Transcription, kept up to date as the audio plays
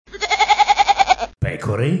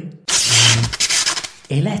Pecore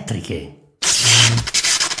elettriche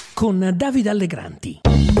con Davide Allegranti.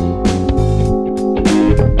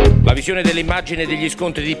 La visione dell'immagine degli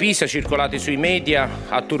scontri di Pisa circolati sui media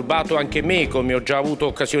ha turbato anche me, come ho già avuto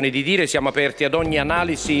occasione di dire. Siamo aperti ad ogni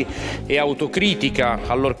analisi e autocritica,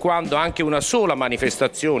 allorquando anche una sola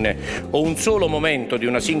manifestazione o un solo momento di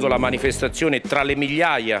una singola manifestazione tra le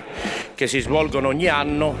migliaia che si svolgono ogni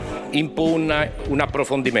anno impone un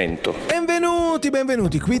approfondimento.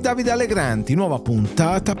 Benvenuti, qui Davide Allegranti, nuova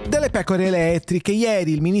puntata delle pecore elettriche.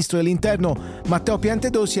 Ieri il ministro dell'interno Matteo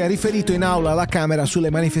Piantedosi ha riferito in aula alla Camera sulle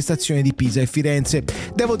manifestazioni di Pisa e Firenze.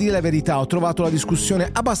 Devo dire la verità, ho trovato la discussione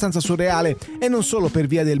abbastanza surreale e non solo per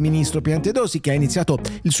via del ministro Piantedosi, che ha iniziato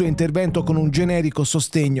il suo intervento con un generico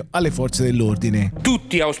sostegno alle forze dell'ordine.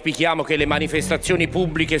 Tutti auspichiamo che le manifestazioni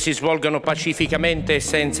pubbliche si svolgano pacificamente e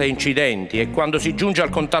senza incidenti, e quando si giunge al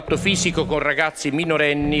contatto fisico con ragazzi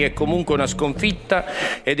minorenni è comunque una sconfitta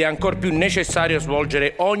ed è ancor più necessario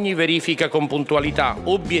svolgere ogni verifica con puntualità,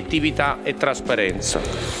 obiettività e trasparenza.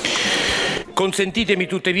 Consentitemi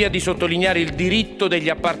tuttavia di sottolineare il diritto degli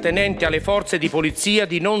appartenenti alle forze di polizia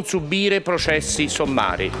di non subire processi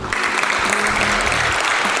sommari.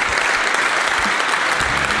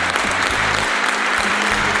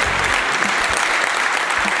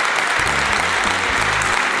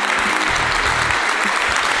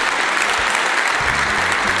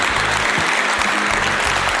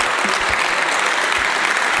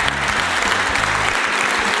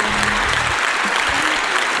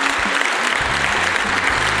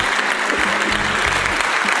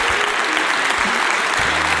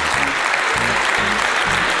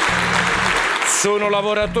 Sono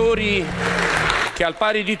lavoratori che al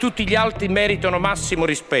pari di tutti gli altri meritano massimo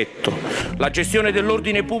rispetto. La gestione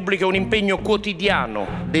dell'ordine pubblico è un impegno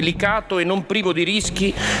quotidiano, delicato e non privo di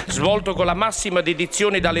rischi, svolto con la massima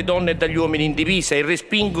dedizione dalle donne e dagli uomini in divisa, e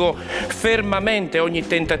respingo fermamente ogni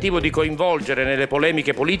tentativo di coinvolgere nelle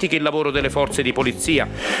polemiche politiche il lavoro delle forze di polizia,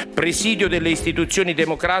 presidio delle istituzioni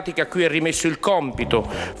democratiche a cui è rimesso il compito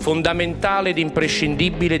fondamentale ed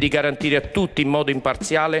imprescindibile di garantire a tutti in modo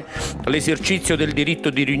imparziale l'esercizio del diritto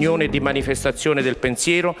di riunione e di manifestazione del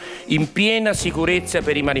pensiero in piena sicurezza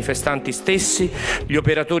per i manifestanti stessi, gli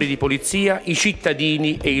operatori di polizia, i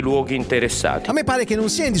cittadini e i luoghi interessati. A me pare che non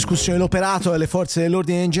sia in discussione l'operato delle forze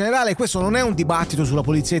dell'ordine in generale. Questo non è un dibattito sulla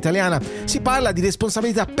polizia italiana, si parla di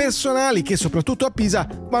responsabilità personali che soprattutto a Pisa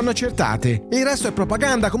vanno accertate. Il resto è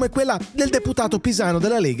propaganda, come quella del deputato pisano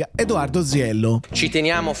della Lega Edoardo Ziello. Ci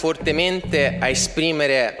teniamo fortemente a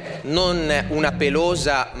esprimere non una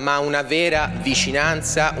pelosa ma una vera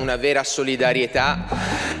vicinanza, una vera solidarietà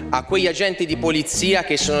a quegli agenti di polizia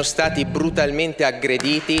che sono stati brutalmente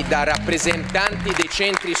aggrediti da rappresentanti dei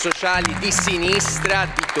centri sociali di sinistra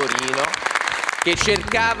di Torino che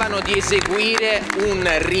cercavano di eseguire un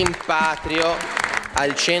rimpatrio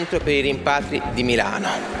al centro per i rimpatri di Milano.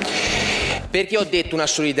 Perché ho detto una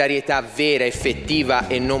solidarietà vera, effettiva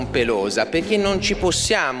e non pelosa? Perché non ci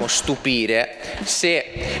possiamo stupire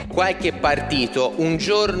se qualche partito un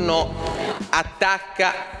giorno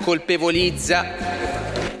attacca, colpevolizza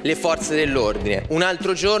le forze dell'ordine, un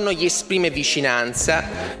altro giorno gli esprime vicinanza,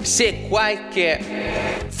 se qualche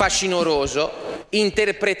facinoroso,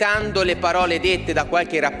 interpretando le parole dette da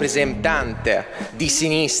qualche rappresentante di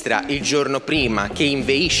sinistra il giorno prima che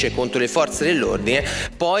inveisce contro le forze dell'ordine,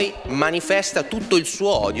 poi manifesta tutto il suo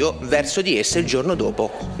odio verso di esse il giorno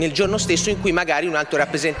dopo, nel giorno stesso in cui magari un altro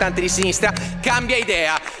rappresentante di sinistra cambia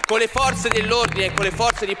idea. Con le forze dell'ordine e con le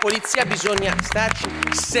forze di polizia bisogna starci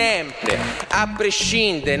sempre, a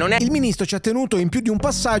prescindere. Non è... Il ministro ci ha tenuto in più di un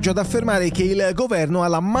passaggio ad affermare che il governo ha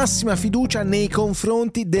la massima fiducia nei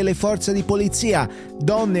confronti delle forze di polizia,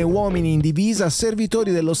 donne e uomini in divisa,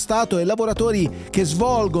 servitori dello Stato e lavoratori che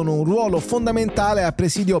svolgono un ruolo fondamentale a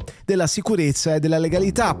presidio della sicurezza e della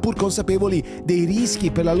legalità, pur consapevoli dei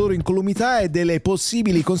rischi per la loro incolumità e delle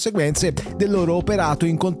possibili conseguenze del loro operato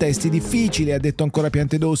in contesti difficili, ha detto ancora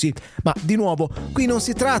Piantedosi. Ma di nuovo, qui non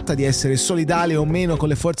si tratta di essere solidali o meno con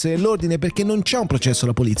le forze dell'ordine, perché non c'è un processo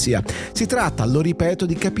alla polizia. Si tratta, lo ripeto,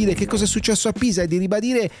 di capire che cosa è successo a Pisa e di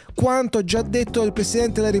ribadire quanto già detto il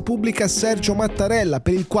Presidente della Repubblica Sergio Mattarella,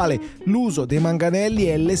 per il quale l'uso dei manganelli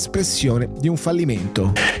è l'espressione di un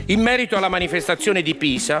fallimento. In merito alla manifestazione di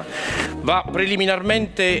Pisa, va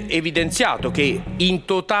preliminarmente evidenziato che, in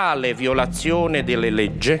totale violazione delle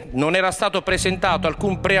leggi, non era stato presentato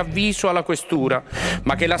alcun preavviso alla questura,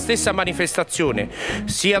 ma che la stessa manifestazione,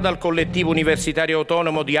 sia dal collettivo universitario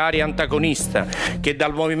autonomo di area antagonista che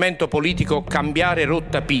dal movimento politico Cambiare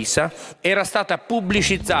Rotta Pisa, era stata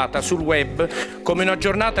pubblicizzata sul web come una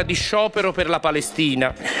giornata di sciopero per la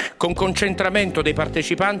Palestina, con concentramento dei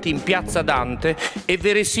partecipanti in piazza Dante e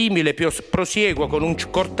verosimile prosieguo con un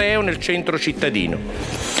corteo nel centro cittadino.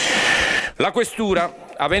 La questura,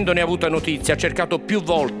 avendone avuta notizia, ha cercato più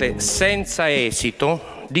volte, senza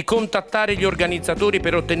esito, di contattare gli organizzatori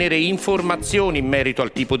per ottenere informazioni in merito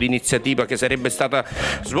al tipo di iniziativa che sarebbe stata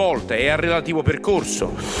svolta e al relativo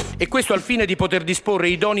percorso, e questo al fine di poter disporre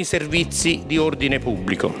idonei servizi di ordine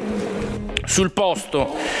pubblico. Sul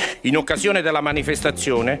posto, in occasione della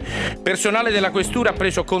manifestazione, personale della questura ha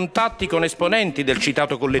preso contatti con esponenti del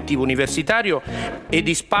citato collettivo universitario e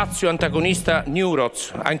di spazio antagonista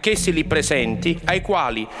Neuroz, anch'essi lì presenti, ai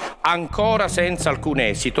quali, ancora senza alcun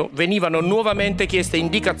esito, venivano nuovamente chieste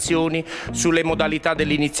indicazioni sulle modalità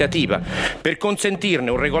dell'iniziativa per consentirne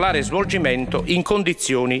un regolare svolgimento in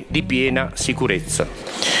condizioni di piena sicurezza.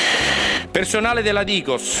 Personale della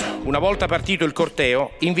Digos, una volta partito il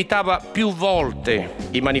corteo, invitava più volte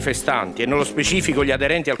i manifestanti, e nello specifico gli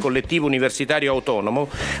aderenti al collettivo universitario autonomo,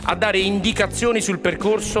 a dare indicazioni sul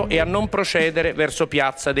percorso e a non procedere verso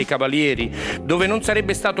Piazza dei Cavalieri, dove non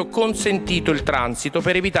sarebbe stato consentito il transito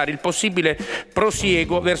per evitare il possibile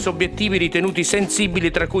prosieguo verso obiettivi ritenuti sensibili,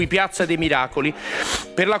 tra cui Piazza dei Miracoli,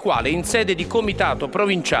 per la quale in sede di Comitato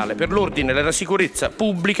Provinciale per l'Ordine e la Sicurezza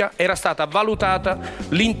Pubblica era stata valutata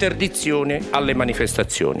l'interdizione alle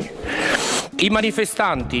manifestazioni. I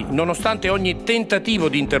manifestanti, nonostante ogni tentativo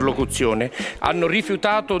di interlocuzione, hanno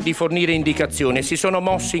rifiutato di fornire indicazioni e si sono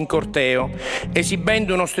mossi in corteo,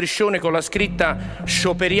 esibendo uno striscione con la scritta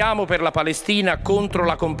 "Scioperiamo per la Palestina contro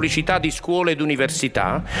la complicità di scuole ed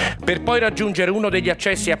università", per poi raggiungere uno degli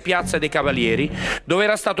accessi a Piazza dei Cavalieri, dove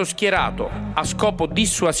era stato schierato a scopo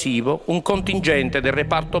dissuasivo un contingente del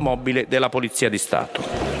reparto mobile della Polizia di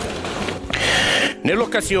Stato.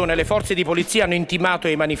 Nell'occasione le forze di polizia hanno intimato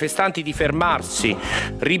ai manifestanti di fermarsi,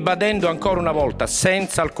 ribadendo ancora una volta,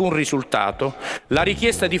 senza alcun risultato, la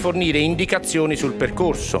richiesta di fornire indicazioni sul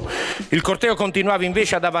percorso. Il corteo continuava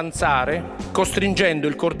invece ad avanzare, costringendo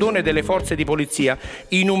il cordone delle forze di polizia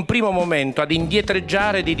in un primo momento ad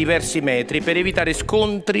indietreggiare di diversi metri per evitare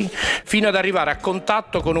scontri, fino ad arrivare a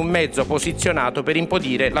contatto con un mezzo posizionato per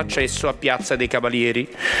impedire l'accesso a Piazza dei Cavalieri.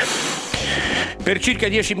 Per circa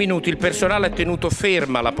 10 minuti il personale ha tenuto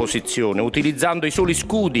ferma la posizione, utilizzando i soli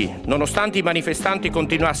scudi, nonostante i manifestanti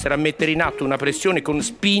continuassero a mettere in atto una pressione con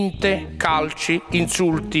spinte, calci,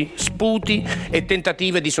 insulti, sputi e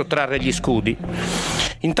tentative di sottrarre gli scudi.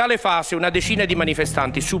 In tale fase una decina di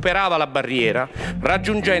manifestanti superava la barriera,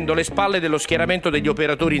 raggiungendo le spalle dello schieramento degli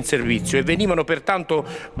operatori in servizio, e venivano pertanto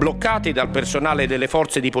bloccati dal personale delle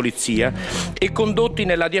forze di polizia e condotti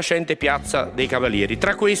nella adiacente Piazza dei Cavalieri.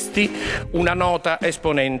 Tra questi una nota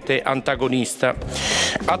esponente antagonista.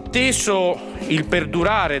 Atteso il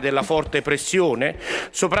perdurare della forte pressione,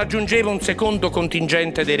 sopraggiungeva un secondo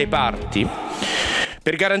contingente dei reparti.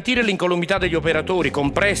 Per garantire l'incolumità degli operatori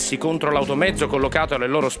compressi contro l'automezzo collocato alle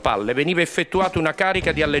loro spalle, veniva effettuata una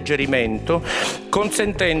carica di alleggerimento,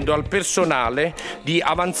 consentendo al personale di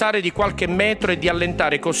avanzare di qualche metro e di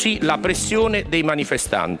allentare così la pressione dei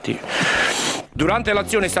manifestanti. Durante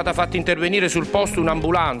l'azione è stata fatta intervenire sul posto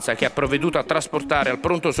un'ambulanza che ha provveduto a trasportare al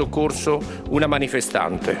pronto soccorso una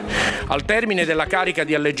manifestante. Al termine della carica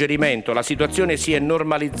di alleggerimento la situazione si è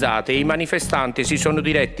normalizzata e i manifestanti si sono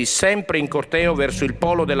diretti sempre in corteo verso il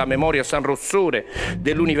polo della memoria San Rossore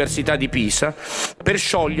dell'Università di Pisa per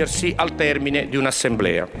sciogliersi al termine di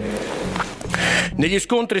un'assemblea. Negli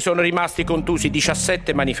scontri sono rimasti contusi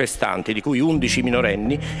 17 manifestanti, di cui 11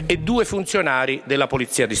 minorenni, e 2 funzionari della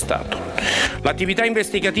Polizia di Stato. L'attività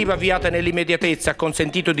investigativa avviata nell'immediatezza ha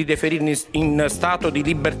consentito di deferire in stato di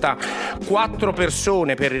libertà 4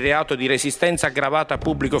 persone per il reato di resistenza aggravata a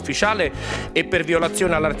pubblico ufficiale e per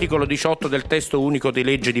violazione all'articolo 18 del testo unico di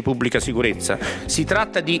legge di pubblica sicurezza. Si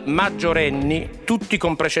tratta di maggiorenni, tutti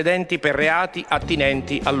con precedenti per reati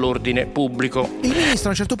attinenti all'ordine pubblico. Il ministro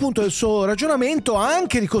a un certo punto del suo ragionamento ha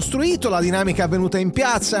anche ricostruito la dinamica avvenuta in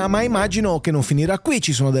piazza, ma immagino che non finirà qui.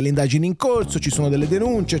 Ci sono delle indagini in corso, ci sono delle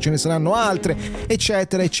denunce, ce ne saranno altre,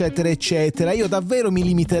 eccetera eccetera eccetera. Io davvero mi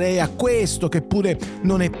limiterei a questo, che pure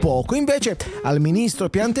non è poco. Invece al ministro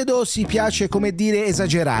Piantedosi piace, come dire,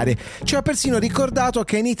 esagerare. Ci ha persino ricordato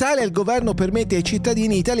che in Italia il governo permette ai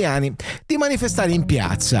cittadini italiani di manifestare in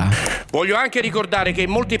piazza. Voglio anche ricordare che in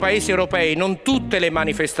molti paesi europei non tutte le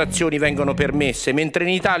manifestazioni vengono permesse, mentre in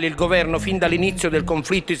Italia il governo fin dall'inizio del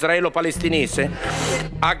conflitto israelo-palestinese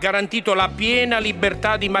ha garantito la piena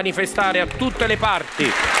libertà di manifestare a tutte le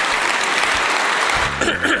parti.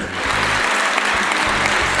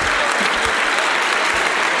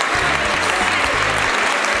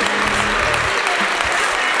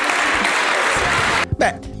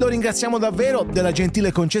 Beh, lo ringraziamo davvero della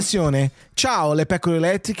gentile concessione. Ciao, le pecore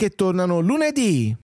elettriche tornano lunedì.